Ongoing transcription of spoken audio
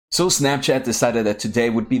So Snapchat decided that today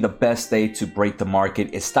would be the best day to break the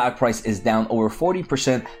market. Its stock price is down over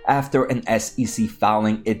 40% after an SEC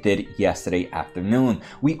filing it did yesterday afternoon.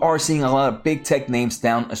 We are seeing a lot of big tech names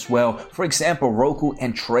down as well. For example, Roku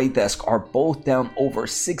and Trade Desk are both down over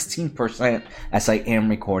 16% as I am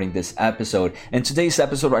recording this episode. In today's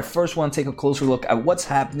episode, I first want to take a closer look at what's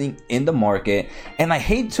happening in the market. And I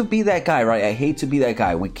hate to be that guy, right? I hate to be that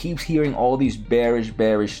guy. We keep hearing all these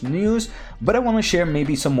bearish news, but I want to share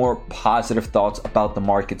maybe some more positive thoughts about the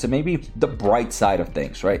markets and maybe the bright side of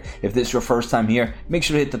things, right? If this is your first time here, make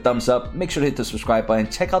sure to hit the thumbs up, make sure to hit the subscribe button,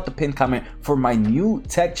 check out the pinned comment for my new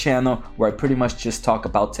tech channel where I pretty much just talk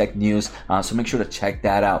about tech news, so make sure to check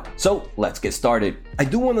that out. So let's get started. I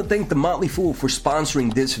do want to thank The Motley Fool for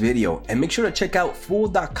sponsoring this video, and make sure to check out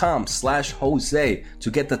fool.com/Jose to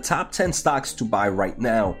get the top 10 stocks to buy right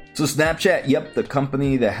now. So Snapchat, yep, the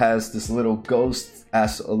company that has this little ghost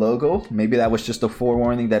as a logo. Maybe that was just a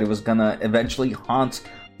forewarning that it was gonna eventually haunt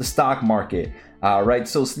the stock market. Right,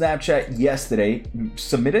 so Snapchat yesterday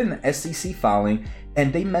submitted an SEC filing,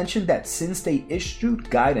 and they mentioned that since they issued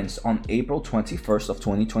guidance on April 21st of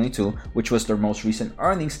 2022, which was their most recent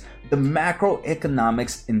earnings, the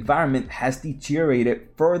macroeconomics environment has deteriorated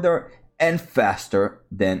further and faster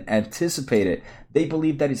than anticipated. They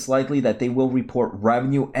believe that it's likely that they will report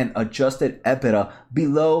revenue and adjusted EBITDA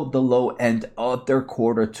below the low end of their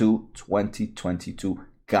Q2 2022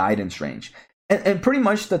 guidance range. And pretty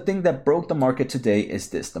much the thing that broke the market today is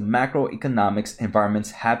this: the macroeconomics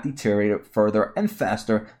environments have deteriorated further and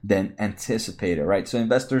faster than anticipated, right? So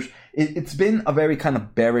investors, it's been a very kind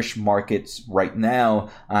of bearish market right now,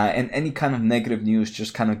 and any kind of negative news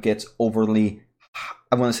just kind of gets overly,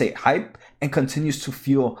 I want to say, hype, and continues to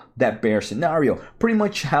fuel that bear scenario. Pretty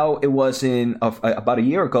much how it was in about a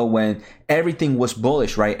year ago when everything was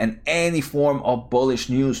bullish, right? And any form of bullish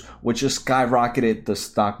news would just skyrocketed the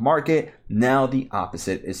stock market. Now the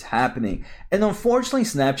opposite is happening. And unfortunately,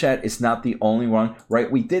 Snapchat is not the only one, right?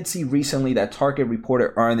 We did see recently that Target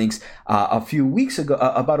reported earnings a few weeks ago,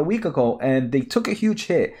 about a week ago, and they took a huge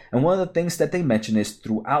hit. And one of the things that they mentioned is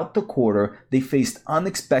throughout the quarter, they faced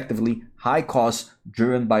unexpectedly high costs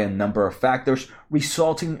driven by a number of factors,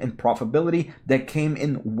 resulting in profitability that came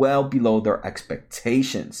in well below their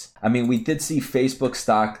expectations. I mean, we did see Facebook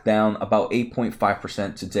stock down about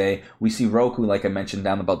 8.5% today. We see Roku, like I mentioned,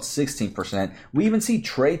 down about 16%. We even see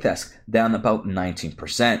Trade Desk down about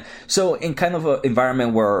 19%. So in kind of an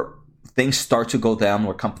environment where things start to go down,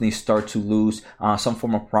 where companies start to lose some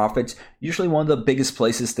form of profits, usually one of the biggest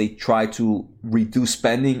places they try to reduce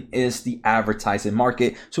spending is the advertising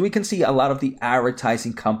market. So we can see a lot of the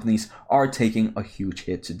advertising companies are taking a huge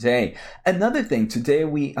hit today. Another thing, today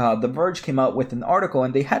The Verge came out with an article,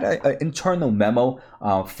 and they had an internal memo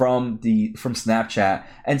from Snapchat,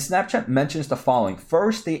 and Snapchat mentions the following.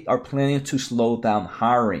 First, they are planning to slow down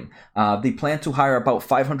hiring. They plan to hire about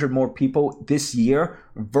 500 more people this year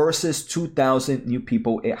versus 2,000 new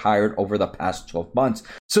people it hired over the past 12 months.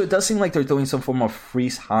 So it does seem like they're doing some form of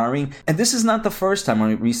freeze hiring. And this is not the first time. I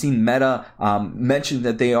mean, we've seen Meta mention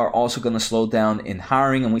that they are also going to slow down in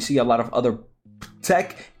hiring, and we see a lot of other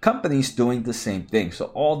tech companies doing the same thing. So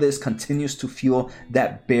all this continues to fuel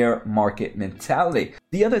that bear market mentality.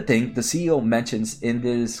 The other thing the CEO mentions in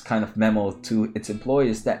this kind of memo to its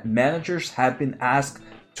employees that managers have been asked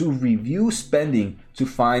to review spending to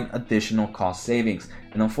find additional cost savings.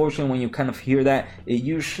 And unfortunately, when you kind of hear that, it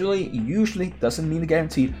usually doesn't mean a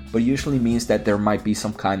guarantee, but usually means that there might be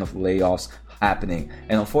some kind of layoffs happening.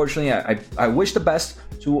 And unfortunately, I wish the best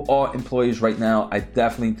to all employees right now. I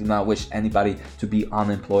definitely do not wish anybody to be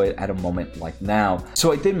unemployed at a moment like now.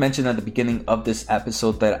 So I did mention at the beginning of this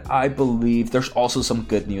episode that I believe there's also some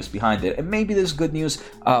good news behind it. And maybe this good news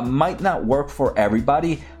might not work for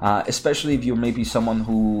everybody, especially if you're maybe someone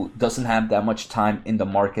who doesn't have that much time in the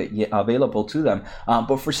market yet available to them.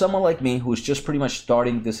 But for someone like me who's just pretty much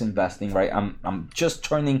starting this investing, right? I'm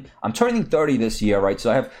turning 30 this year, right?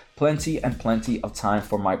 So I have plenty of time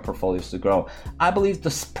for my portfolios to grow. I believe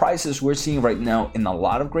the prices we're seeing right now in a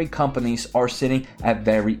lot of great companies are sitting at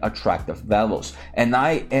very attractive levels. And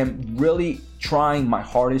I am really trying my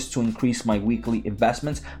hardest to increase my weekly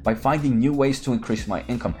investments by finding new ways to increase my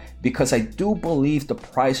income, because I do believe the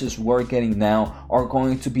prices we're getting now are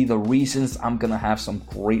going to be the reasons I'm gonna have some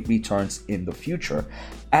great returns in the future.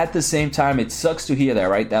 At the same time, it sucks to hear that,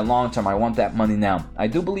 right? That long term, I want that money now. I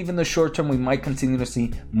do believe in the short term, we might continue to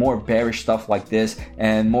see more bearish stuff like this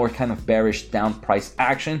and more kind of bearish down price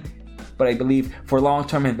action. But I believe for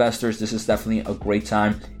long-term investors, this is definitely a great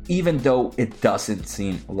time, even though it doesn't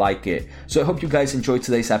seem like it. So I hope you guys enjoyed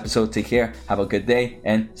today's episode. Take care, have a good day,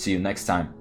 and see you next time.